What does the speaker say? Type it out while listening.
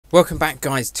Welcome back,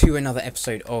 guys, to another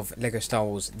episode of LEGO Star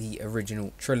Wars The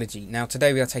Original Trilogy. Now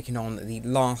today we are taking on the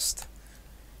last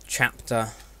chapter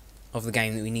of the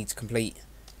game that we need to complete.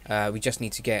 We just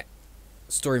need to get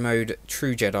story mode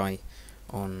True Jedi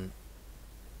on,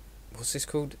 what's this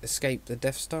called? Escape the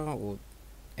Death Star or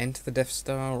Enter the Death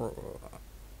Star or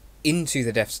Into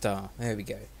the Death Star. There we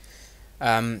go.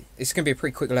 It's going to be a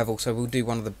pretty quick level, so we'll do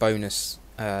one of the bonus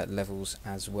levels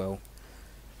as well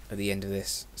at the end of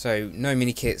this. So no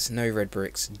mini kits, no red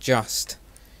bricks, just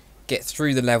get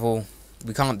through the level.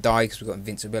 We can't die because we've got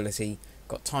invincibility,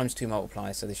 got ×2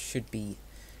 multiplier, so this should be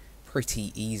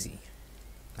pretty easy.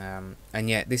 And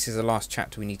yet this is the last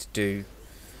chapter we need to do,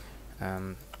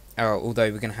 although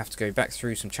we're going to have to go back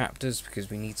through some chapters because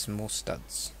we need some more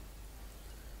studs.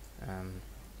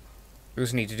 We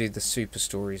also need to do the super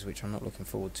stories, which I'm not looking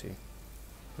forward to.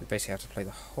 We basically have to play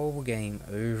the whole game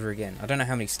over again. I don't know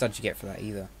how many studs you get for that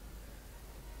either.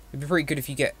 It'd be pretty good if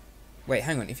you get... Wait,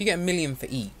 hang on. If you get 1 million for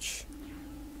each,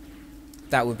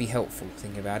 that would be helpful,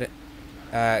 thinking about it.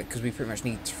 Because we pretty much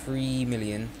need 3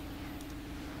 million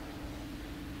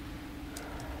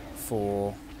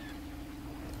for...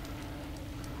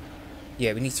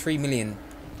 Yeah, we need 3 million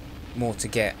more to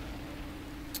get...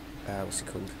 what's it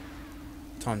called?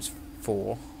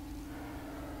 ×4.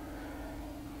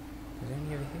 Is there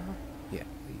any over here? Yeah,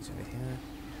 these over here.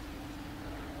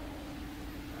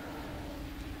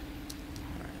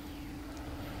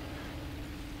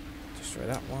 Destroy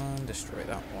that one, destroy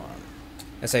that one.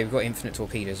 I say we've got infinite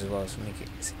torpedoes as well, so make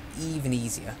it even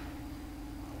easier.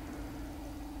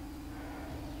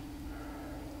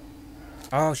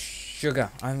 Oh,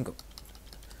 sugar. I haven't got...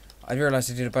 I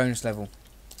realised I did a bonus level.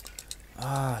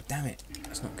 Ah, damn it.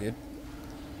 That's not good.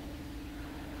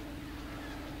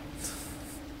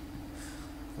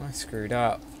 I screwed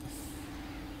up.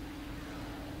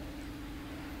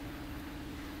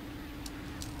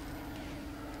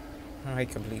 I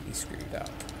completely screwed up.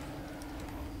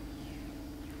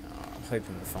 Oh, I'm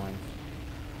hoping we're fine.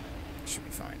 Should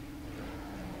be fine.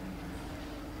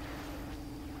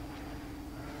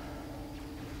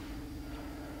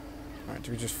 Alright,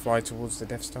 do we just fly towards the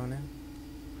Death Star now?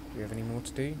 Do we have any more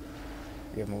to do?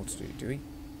 We have more to do we?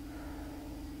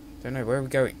 Don't know, where are we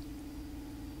going?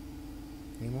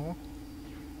 Any more?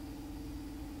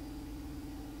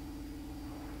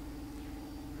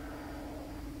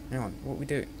 Hang on, what are we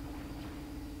doing?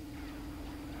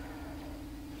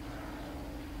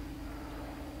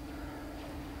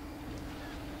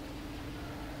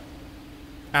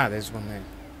 Ah, there's one there.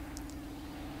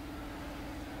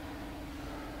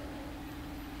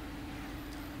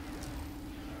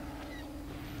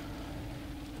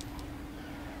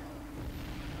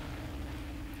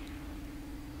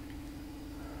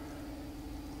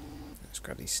 Let's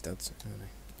grab these studs. Oh, no.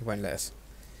 It won't let us.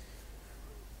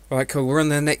 Alright, cool. We're on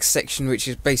the next section, which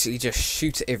is basically just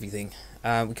shoot at everything.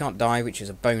 We can't die, which is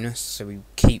a bonus, so we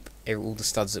keep all the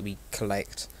studs that we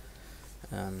collect.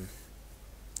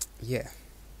 Yeah.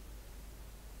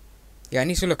 Yeah, I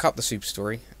need to look up the super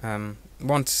story. One,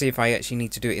 to see if I actually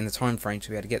need to do it in the time frame to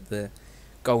be able to get the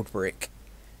gold brick,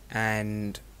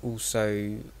 and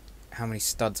also how many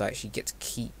studs I actually get to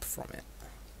keep from it.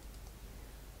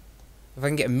 If I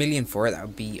can get 1 million for it, that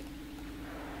would be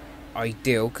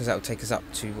ideal, because that would take us up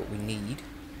to what we need.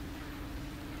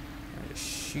 Just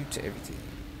shoot at everything.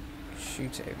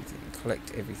 Shoot at everything.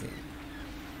 Collect everything.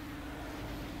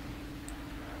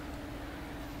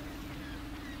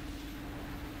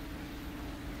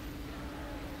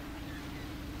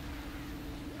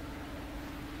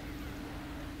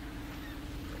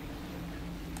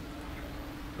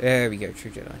 There we go,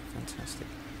 True Jedi. Fantastic.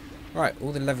 Right,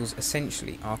 all the levels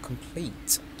essentially are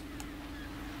complete.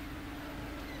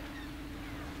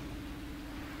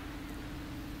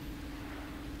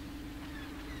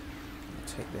 I'll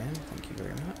take them, thank you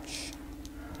very much.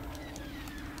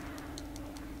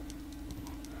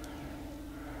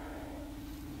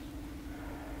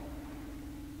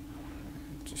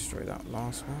 Destroy that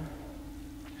last one.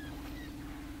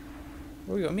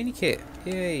 Oh, we got a mini kit.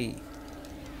 Yay!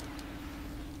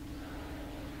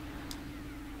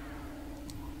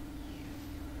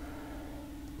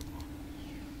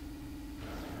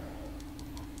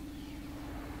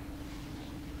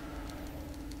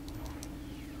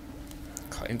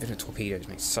 Infinite torpedoes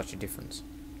make such a difference.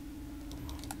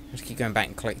 I just keep going back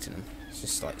and collecting them. It's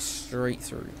just like straight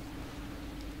through.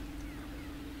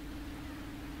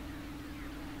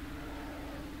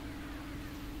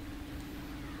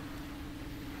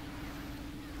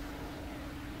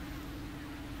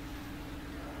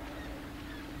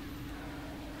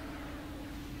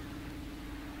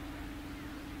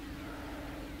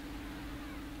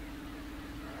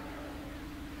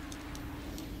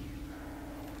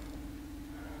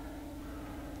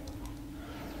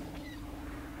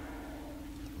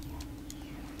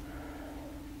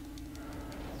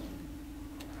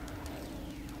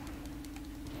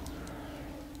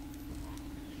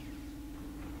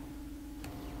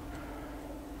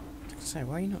 say,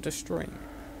 why are you not destroying?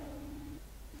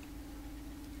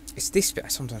 It's this bit I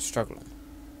sometimes struggle on.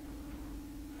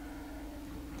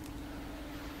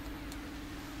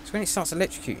 It's when it starts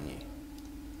electrocuting you.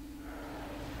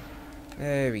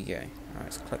 There we go. Alright,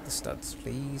 let's collect the studs,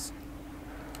 please.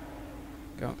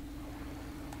 Go on.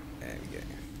 There we go.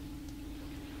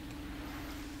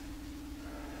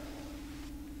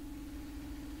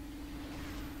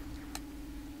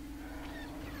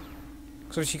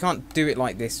 Because you can't do it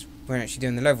like this when you're actually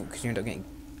doing the level, because you end up getting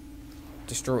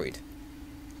destroyed.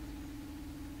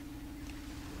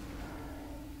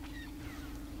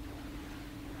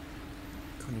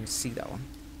 Can't even see that one.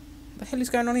 What the hell is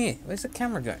going on here? Where's the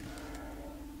camera going?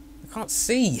 I can't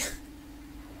see.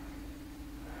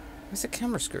 Where's the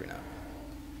camera screwing up?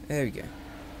 There we go.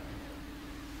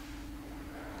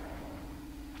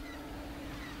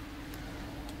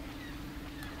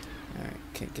 Alright,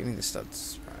 okay, give me the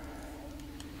studs. Right.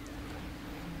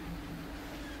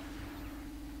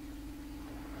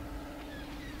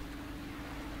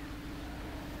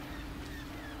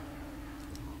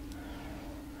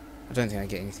 I don't think I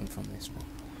get anything from this one.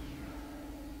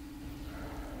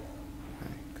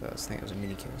 I think it was a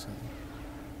mini kill or something.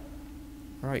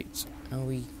 Right, are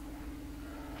we...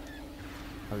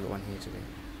 Oh, we've got one here to do.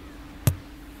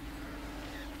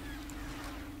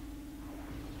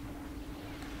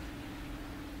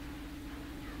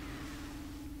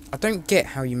 I don't get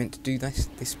how you meant to do this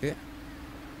bit.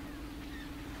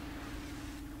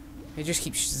 It just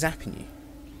keeps zapping you.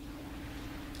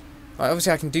 Like,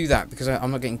 obviously I can do that because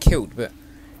I'm not getting killed, but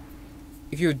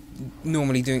if you're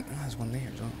normally doing... Oh, there's one there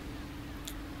as well.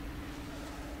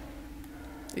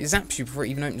 It zaps you before it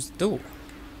even opens the door.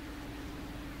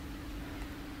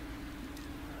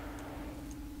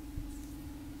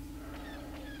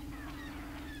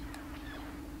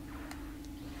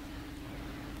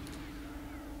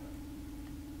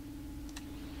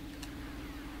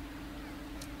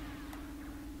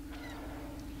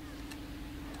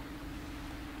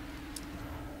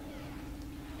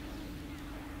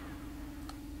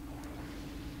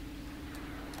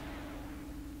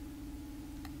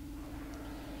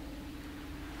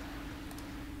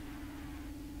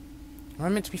 Am I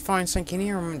meant to be firing something in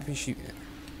here, or am I meant to be shooting it?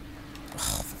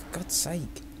 Oh, for God's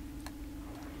sake.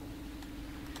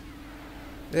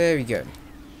 There we go.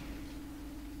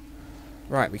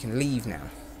 Right, we can leave now.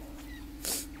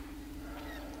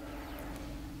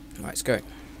 Right, let's go.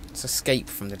 Let's escape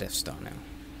from the Death Star now.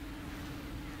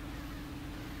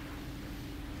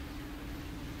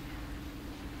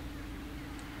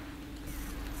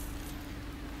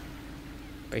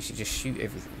 Basically just shoot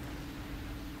everything.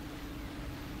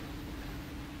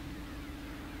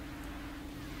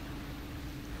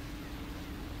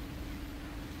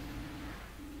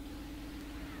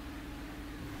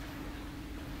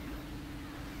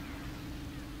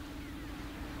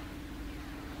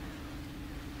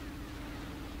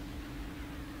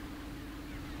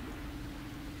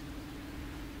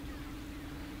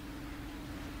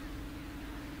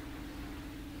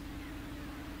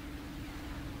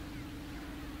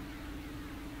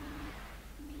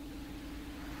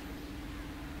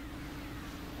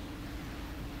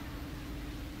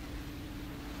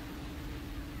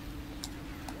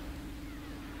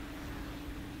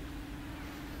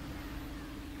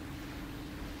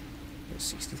 Got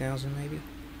 60,000 maybe?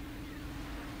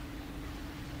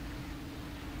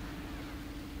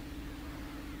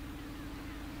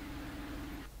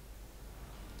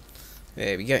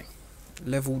 There we go.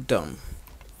 Level done.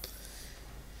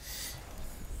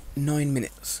 9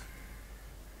 minutes.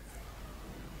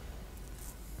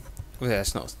 Well, yeah,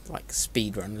 it's not like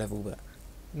speedrun level, but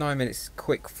 9 minutes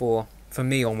quick for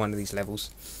me on one of these levels.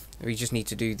 We just need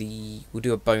to do we'll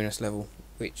do a bonus level,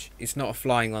 which it's not a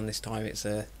flying one this time, it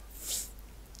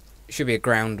should be a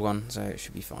ground one, so it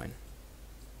should be fine.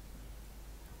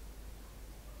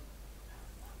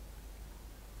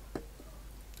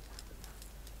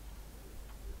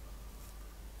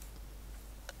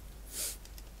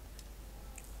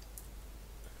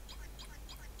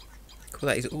 Cool,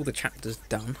 that is all the chapters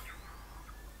done.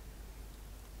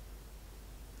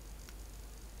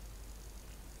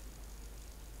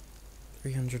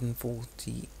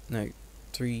 No,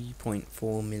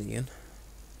 3.4 million.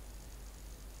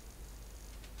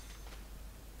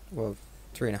 Well,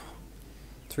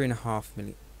 3.5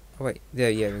 million. Oh wait,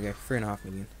 there, yeah, we go. 3.5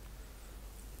 million.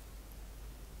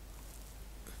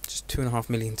 Just 2.5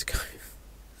 million to go.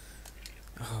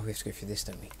 Oh, we have to go through this,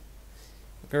 don't we?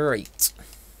 Great.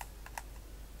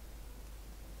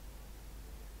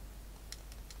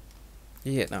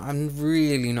 Yeah, no, I'm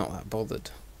really not that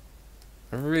bothered.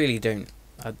 I really don't.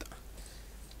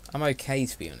 I'm okay,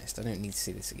 to be honest. I don't need to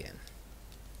see this again.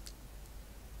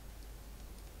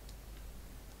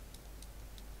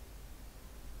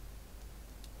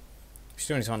 We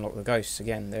still need to unlock the ghosts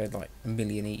again. They're like 1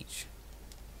 million each.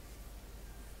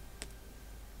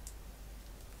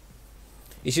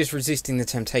 It's just resisting the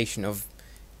temptation of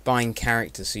buying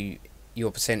characters so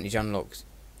your percentage unlocked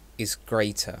is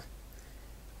greater.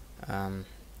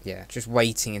 Yeah, just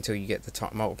waiting until you get the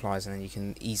top multipliers and then you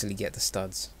can easily get the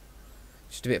studs.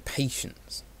 Just a bit of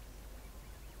patience.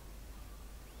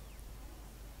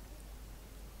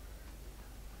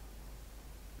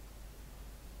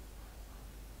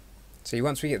 So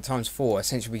once we get times 4,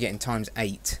 essentially we're getting times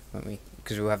 8, won't we?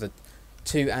 Because we'll have the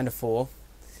 2 and a 4.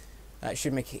 That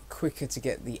should make it quicker to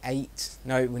get the 8.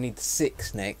 No, we need the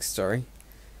 6 next, sorry.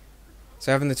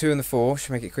 So having the 2 and the 4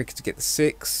 should make it quicker to get the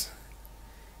 6.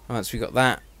 And once we got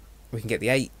that, we can get the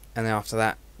 8. And then after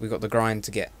that, we got the grind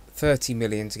to get 30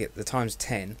 million to get the times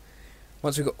 10.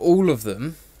 Once we've got all of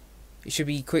them, it should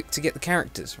be quick to get the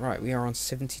characters. Right, we are on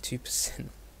 72%.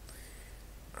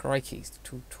 Crikey,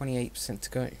 28% to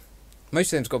go.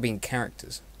 Most of them's got to be in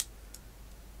characters.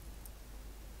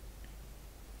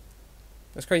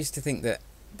 That's crazy to think that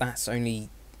that's only,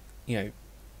 you know,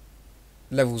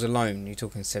 levels alone, you're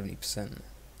talking 70%.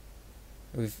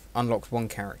 We've unlocked one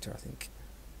character, I think.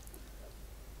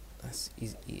 That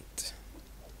is it.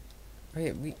 Oh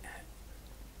yeah, we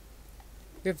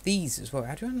have these as well.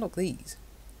 How do you unlock these?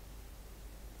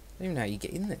 I don't even know how you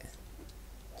get in there.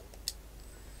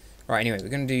 Right, anyway, we're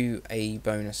going to do a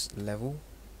bonus level.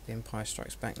 The Empire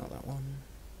Strikes Back, not that one.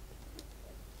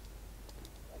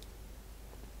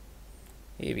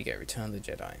 Here we go, Return of the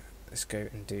Jedi. Let's go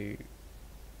and do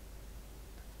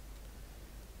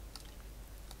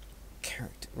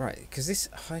character. Right, because this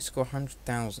high score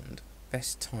 100,000,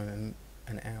 best time in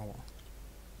an hour.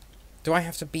 Do I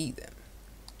have to beat them?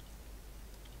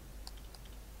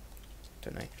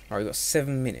 Don't know. Alright, we've got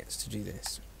 7 minutes to do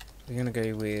this. We're going to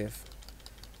go with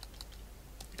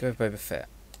Boba Fett.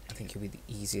 I think he'll be the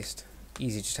easiest.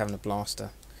 Easy just having a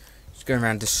blaster. Just going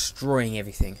around destroying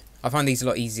everything. I find these a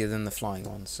lot easier than the flying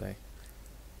ones, so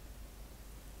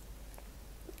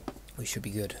we should be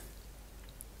good.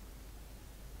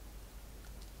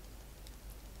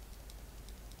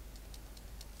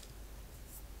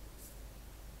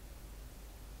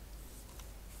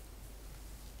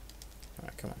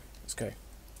 Alright, come on, let's go.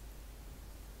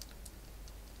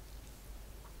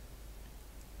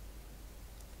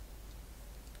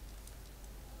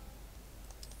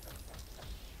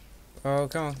 Oh,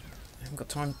 come on. I haven't got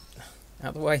time. Out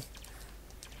of the way.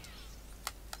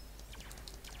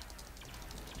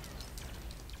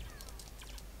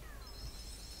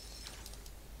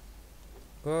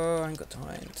 Oh, I ain't got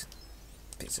time to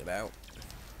piss about.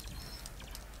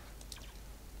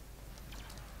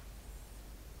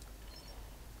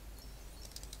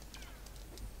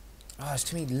 Oh, there's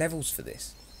too many levels for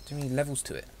this. Too many levels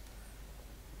to it.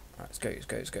 Alright, let's go, let's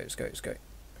go, let's go, let's go, let's go.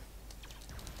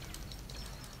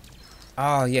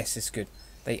 Ah, yes, it's good.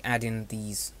 They add in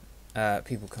these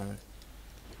people coming.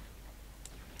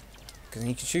 Because then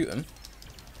you can shoot them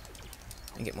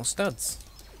and get more studs.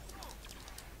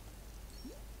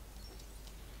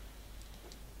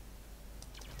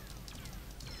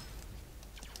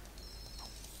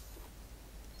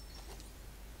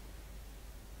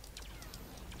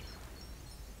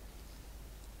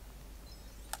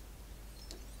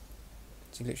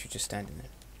 So you're literally just standing there.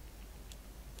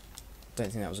 Don't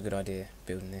think that was a good idea,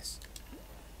 building this.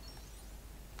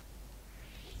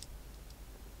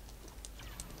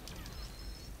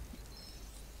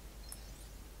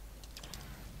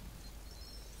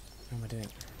 How am I doing?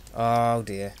 Oh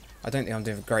dear. I don't think I'm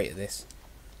doing great at this.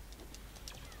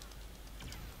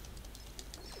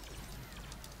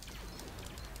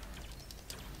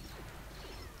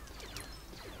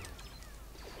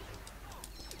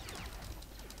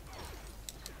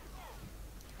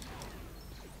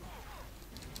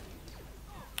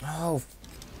 Oh,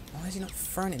 why is he not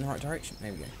throwing it in the right direction?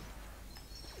 There we go.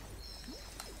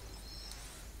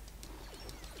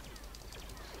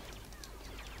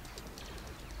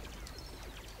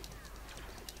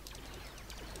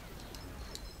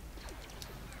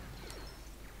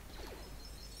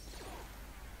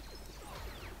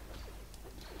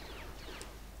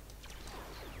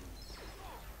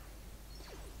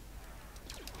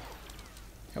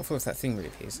 Helpful if that thing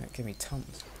reappears, that give me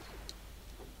tons.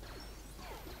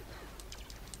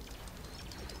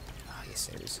 Ah, yes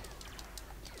there is.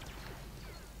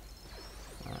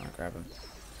 I'll grab him.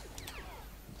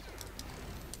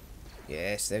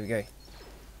 Yes, there we go.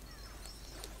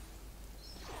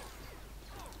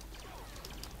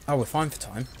 Oh, we're fine for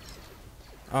time.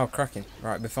 Oh, cracking.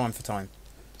 Right, we're fine for time.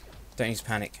 Don't need to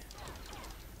panic.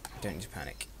 Don't need to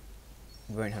panic.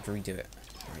 We won't have to redo it.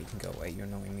 Right, you can go away. You're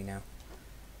annoying me now.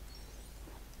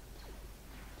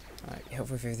 Alright,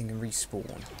 helpful if everything can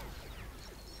respawn.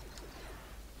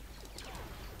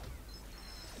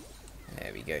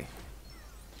 There we go.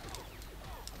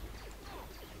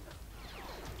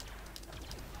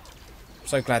 I'm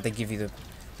so glad they give you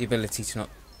the ability to not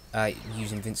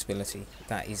use invincibility.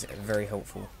 That is very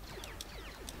helpful.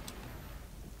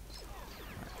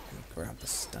 Right, grab the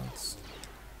studs.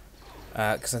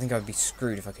 Because I think I would be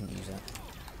screwed if I couldn't use that.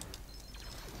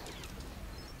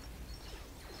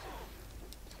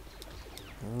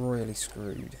 Royally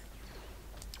screwed.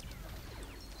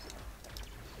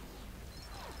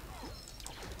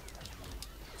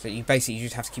 So you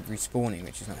just have to keep respawning,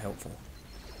 which is not helpful.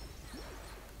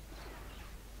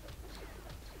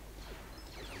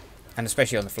 And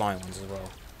especially on the flying ones as well.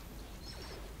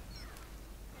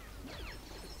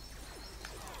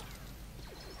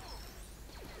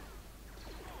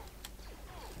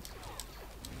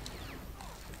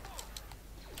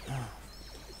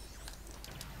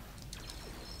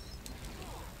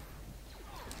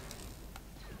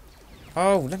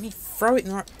 Oh, let me throw it in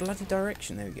the right bloody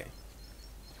direction. There we go.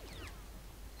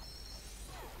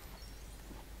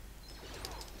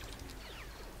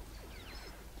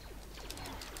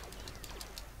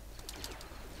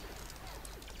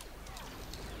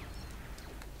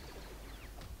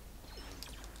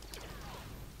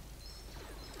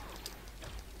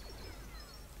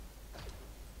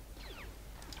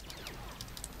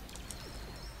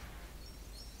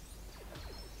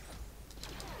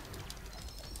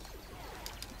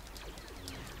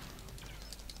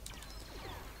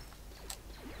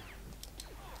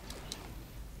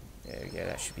 There we go,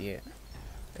 that should be it.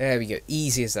 There we go,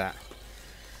 easy as that.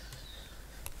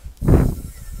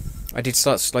 I did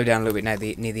start to slow down a little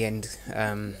bit near the end.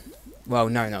 Well,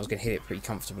 knowing that I was going to hit it pretty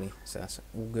comfortably, so that's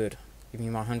all good. Give me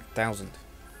my 100,000.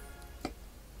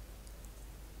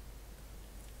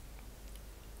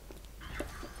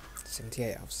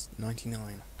 $78 out of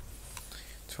 $99.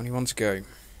 21 to go.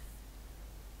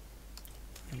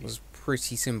 It was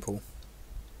pretty simple.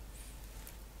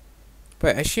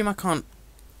 But I assume I can't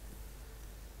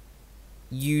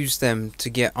use them to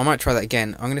get... I might try that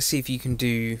again. I'm going to see if you can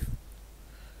do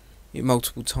it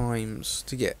multiple times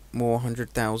to get more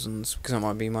 100,000s, because that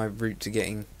might be my route to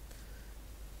getting...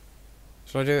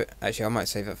 Should I do it? Actually, I might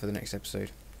save that for the next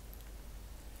episode.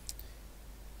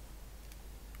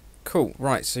 Cool,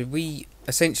 right, so we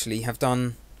essentially have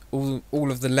done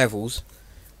all of the levels,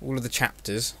 all of the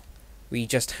chapters. We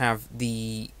just have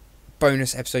the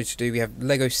bonus episodes to do. We have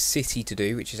Lego City to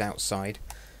do, which is outside.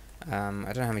 I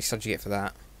don't know how many studs you get for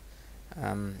that.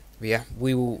 But yeah,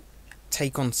 we will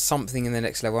take on something in the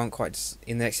next level.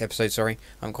 In the next episode, sorry.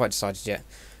 I haven't quite decided yet.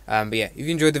 But yeah, if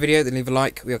you enjoyed the video, then leave a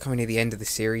like. We are coming near the end of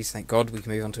this series. Thank God, we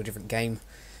can move on to a different game.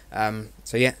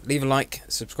 So yeah, leave a like,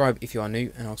 subscribe if you are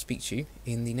new, and I'll speak to you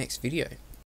in the next video.